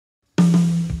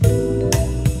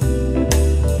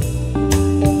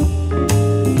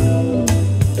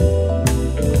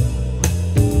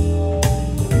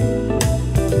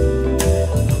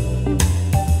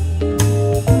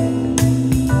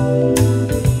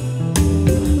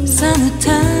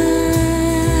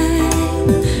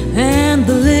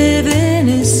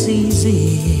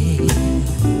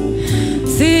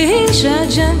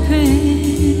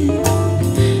jumping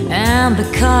and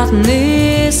the cotton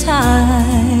is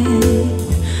high.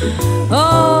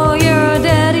 Oh, your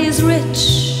daddy's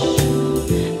rich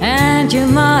and your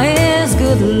ma is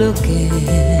good looking.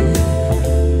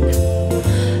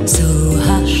 So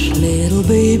hush, little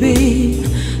baby,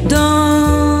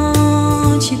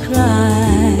 don't you cry.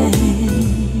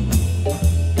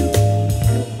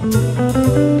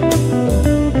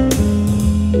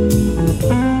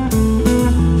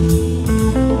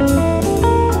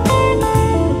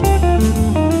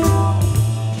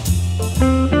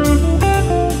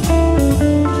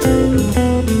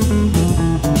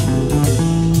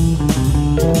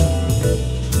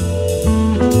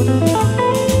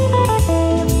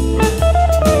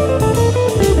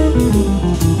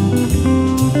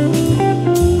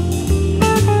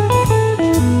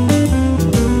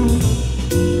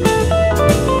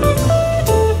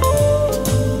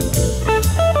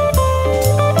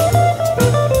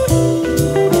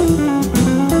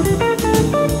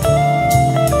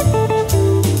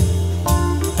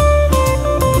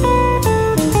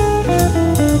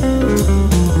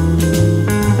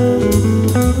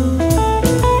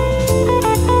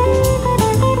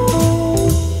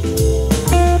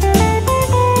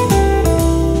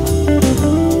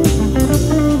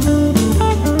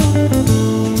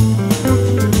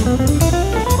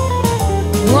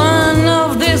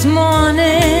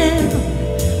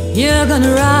 You're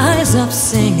gonna rise up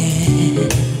singing,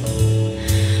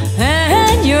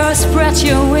 and you spread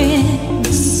your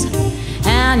wings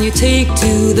and you take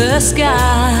to the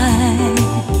sky.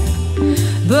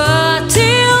 But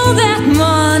till that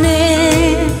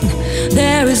morning,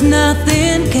 there is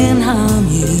nothing can harm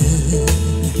you.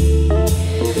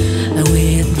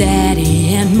 With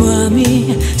daddy and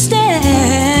mommy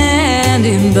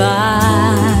standing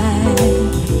by,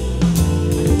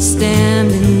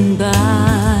 standing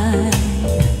by,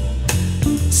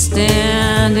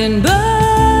 standing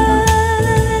by,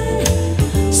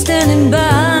 standing by.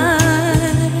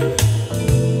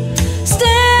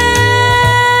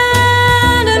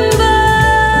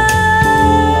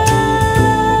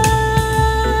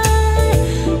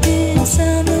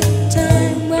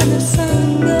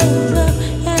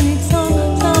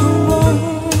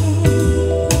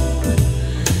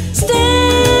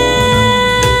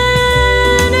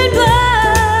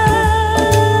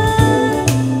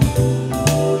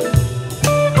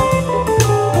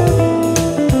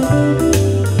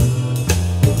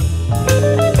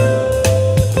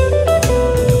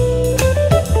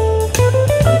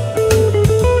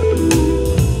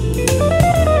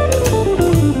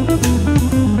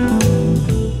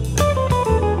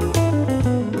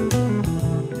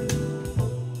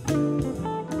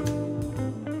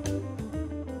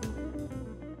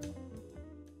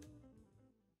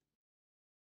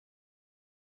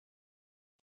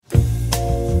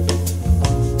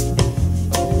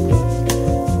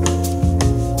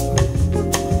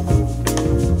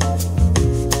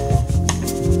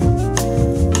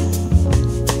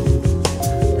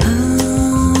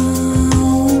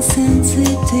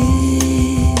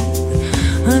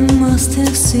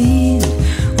 Have seen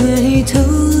when he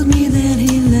told me that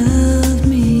he loved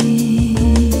me.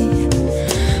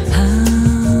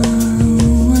 How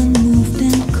unmoved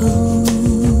and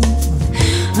cold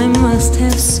I must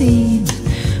have seemed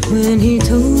when he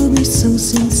told me so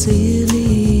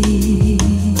sincerely.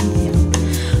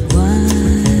 Why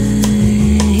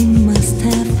must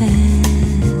have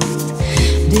asked?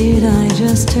 Did I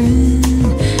just turn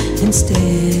and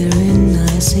stare in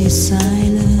icy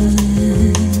silence?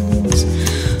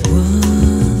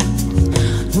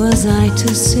 Was I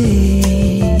to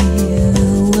say?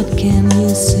 What can you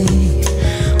say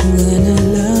when a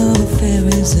love affair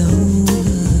is over?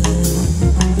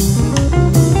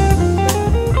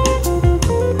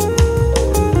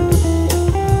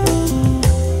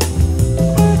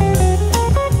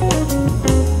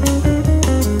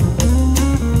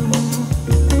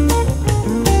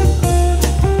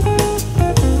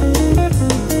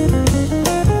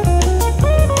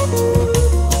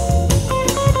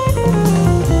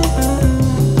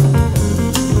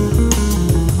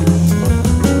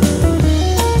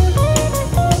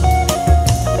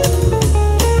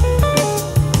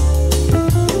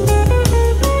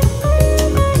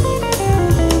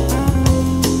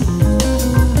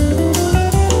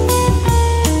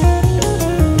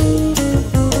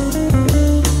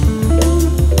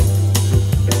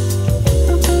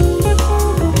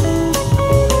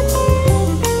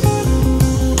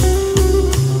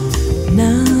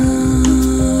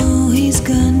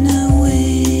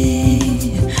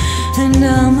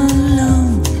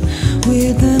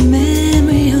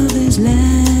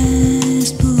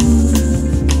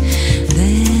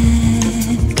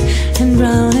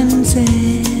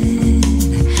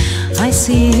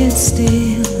 see it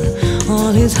still,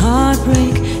 all his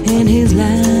heartbreak and his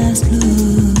last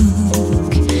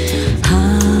look.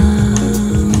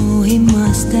 How he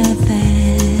must have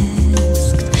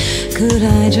asked, could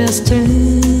I just turn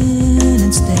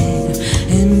and stare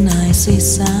in icy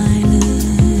silence?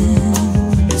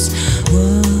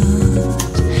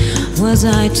 What was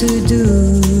I to do?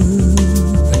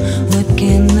 What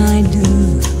can I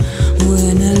do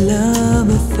when a love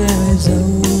affair is over?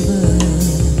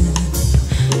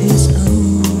 It's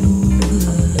over,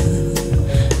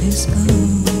 it's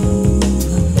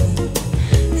over,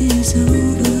 it's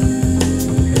over,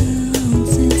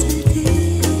 sensitive.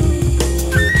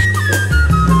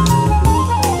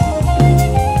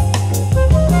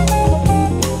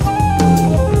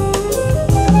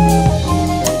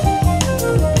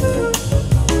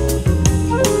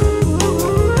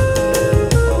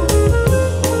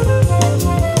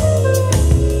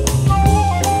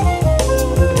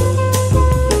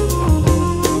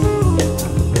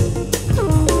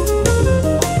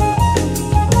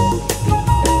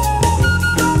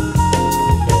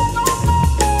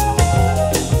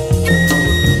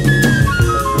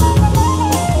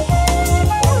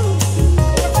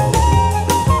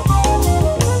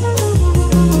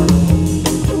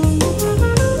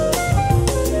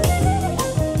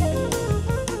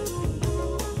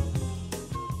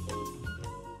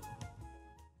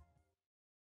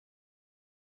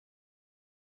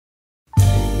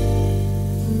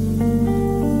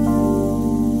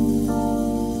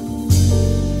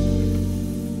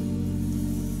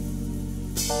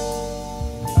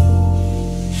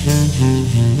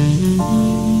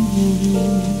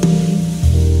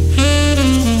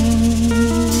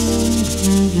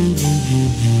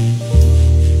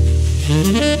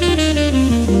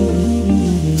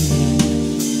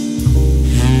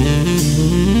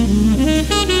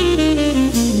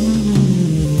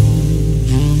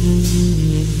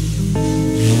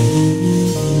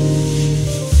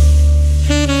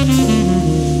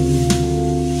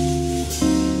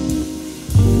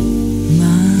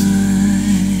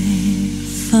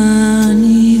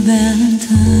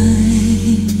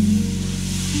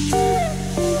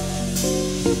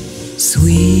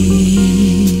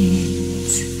 Sweet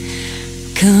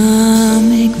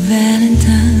comic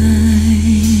Valentine,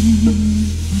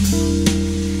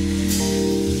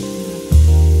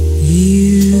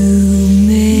 you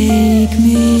make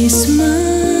me smile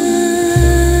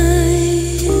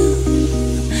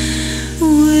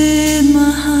with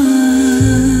my heart.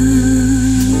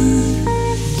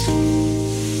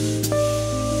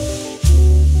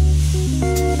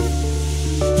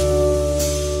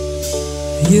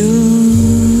 Your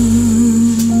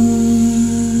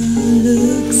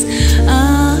looks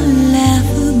are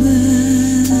laughable,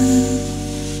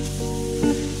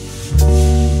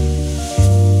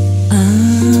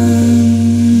 unphotographable.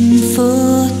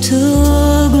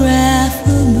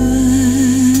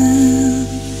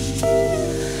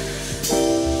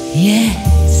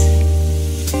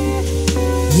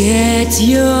 Yet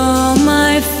you're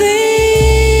my favorite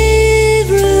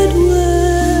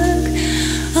work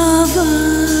of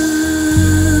art.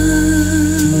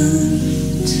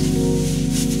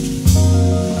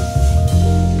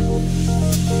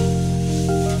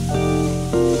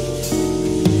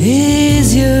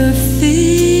 Is your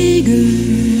figure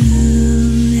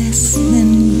less than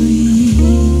Greek?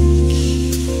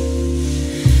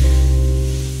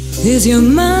 Is your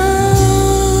mouth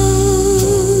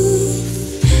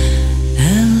a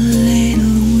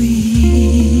little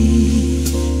weak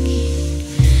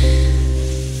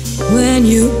when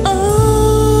you open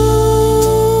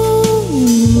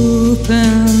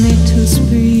it to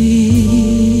speak?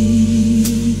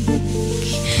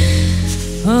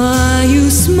 Are you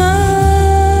smart?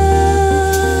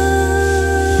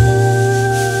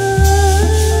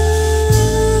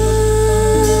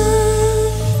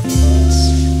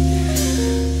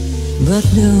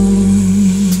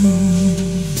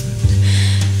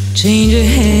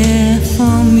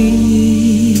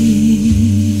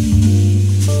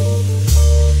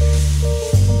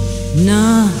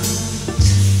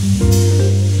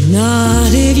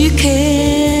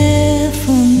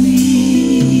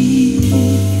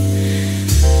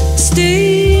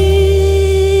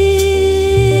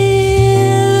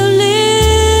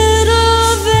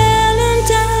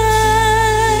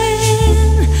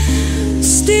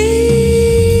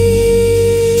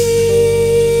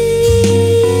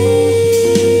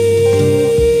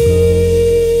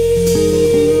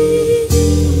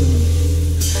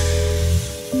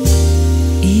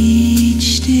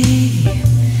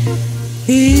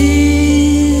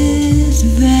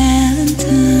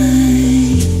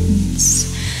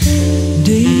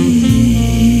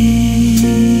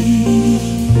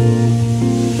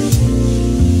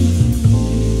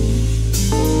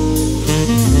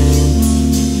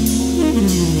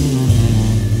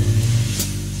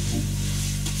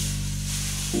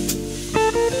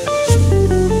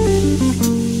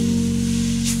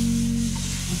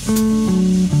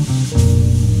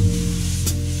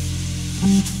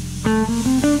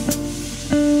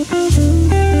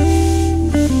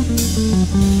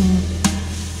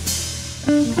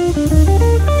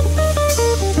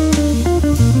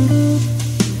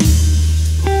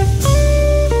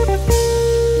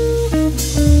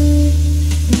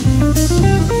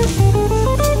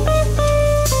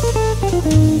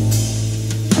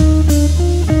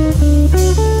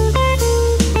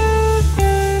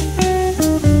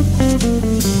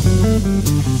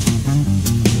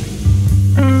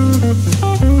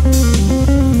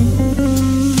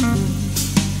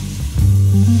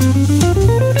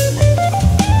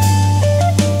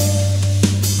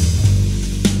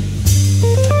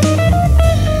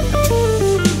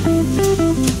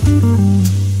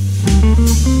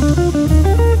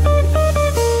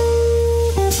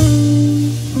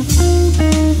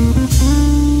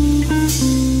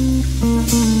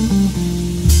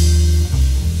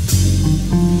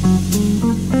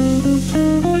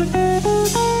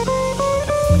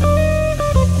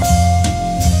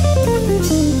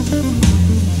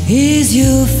 Is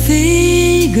your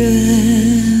figure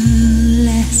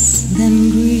less than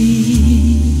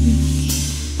Greek?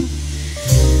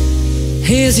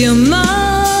 Is your mouth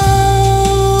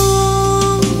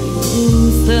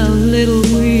a little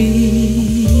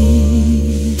weak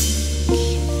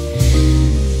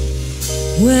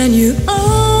when you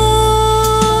open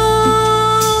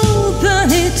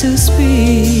it to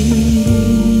speak?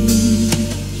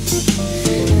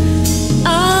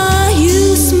 Are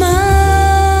you smart?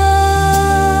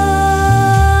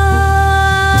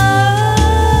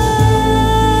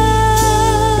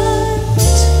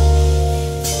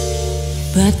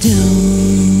 But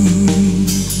don't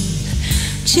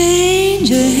change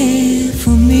your hair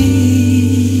for me.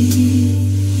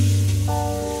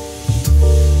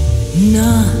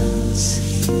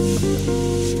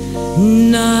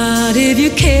 Not if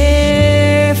you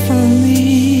care for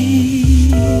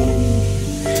me.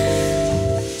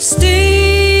 Still,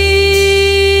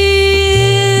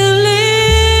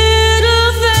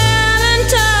 little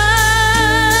Valentine,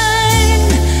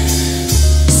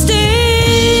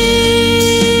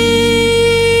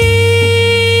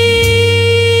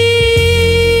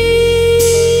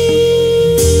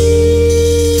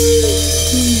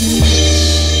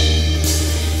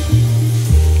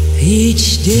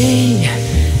 each day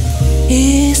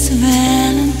is Valentine's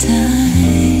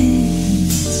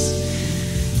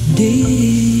Day.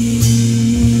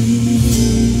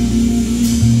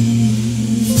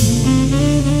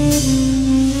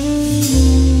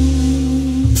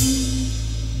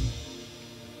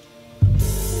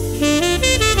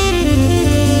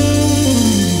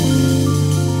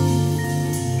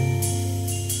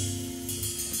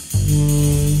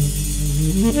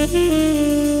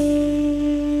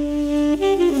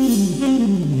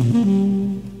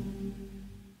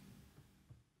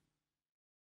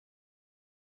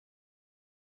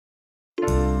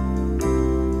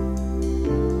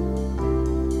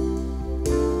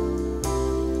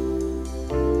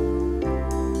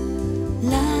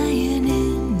 Lying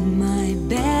in my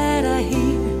bed, I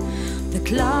hear the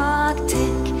clock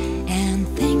tick and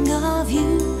think of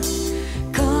you,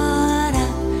 caught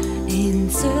up in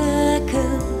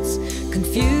circles.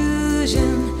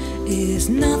 Confusion is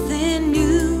nothing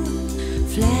new.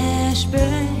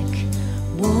 Flashback,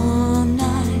 warm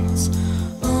nights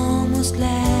almost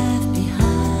left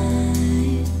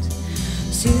behind.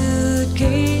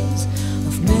 Suitcase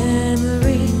of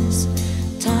memories,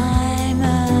 time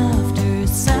after.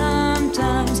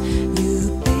 Sometimes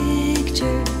you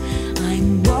picture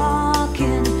I'm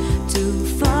walking too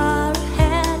far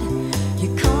ahead.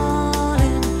 You're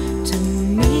calling to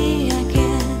me, I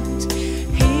can't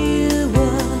hear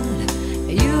what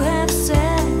you have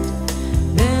said.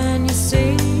 Then you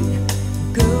say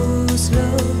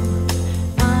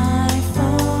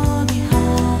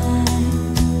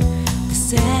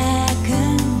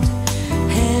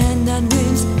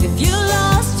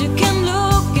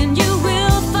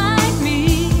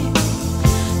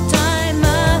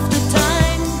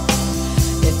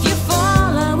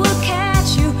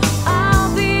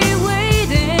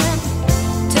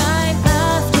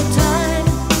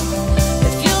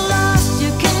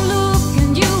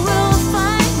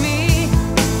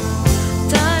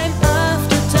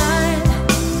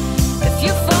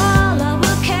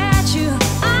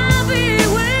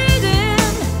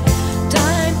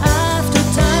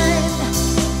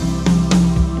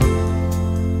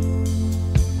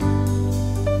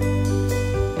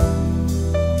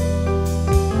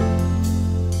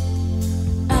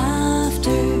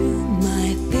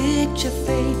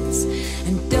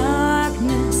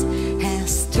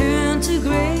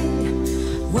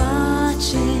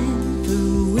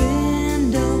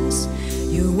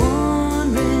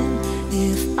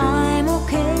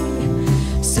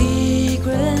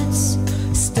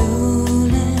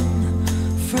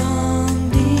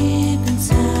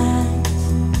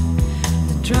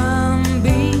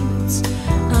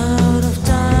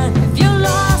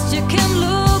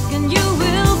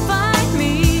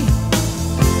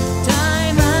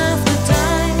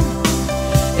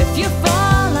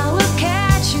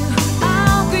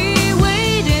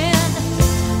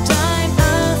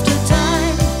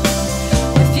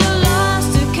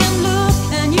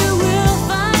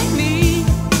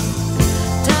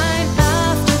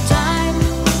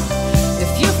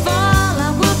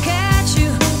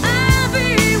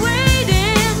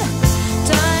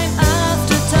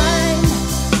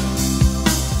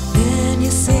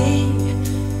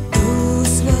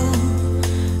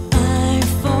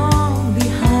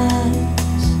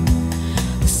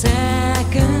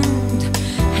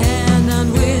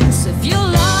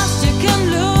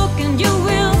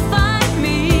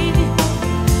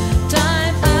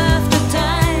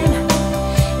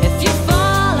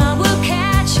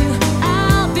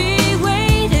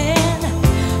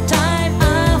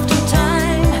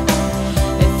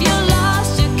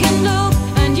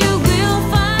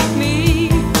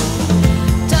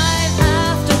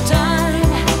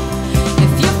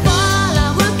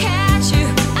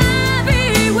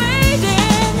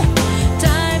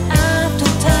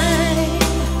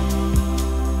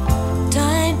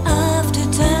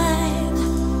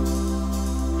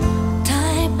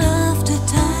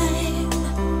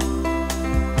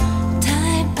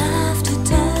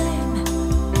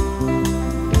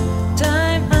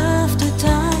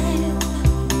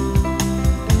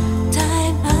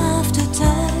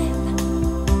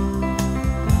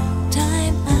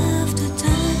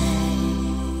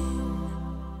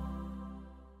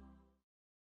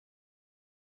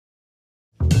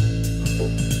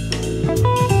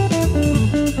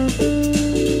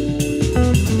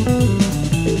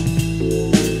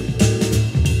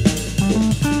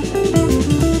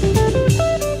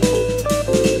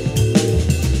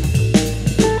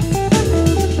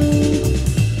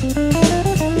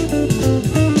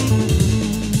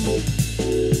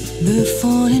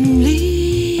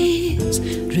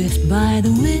drift by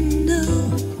the window.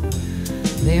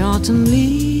 The autumn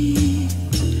leaves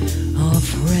of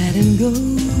red and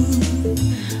gold.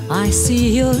 I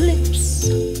see your lips,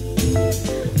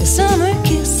 the summer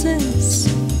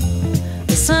kisses,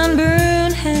 the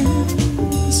sunburned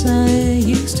hands I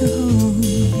used to hold.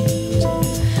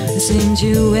 Since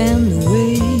you went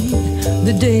away,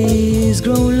 the days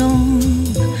grow long,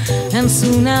 and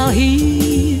soon I'll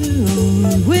hear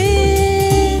a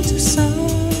winter song.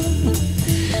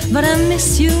 But I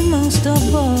miss you most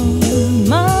of all,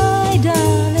 my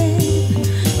darling.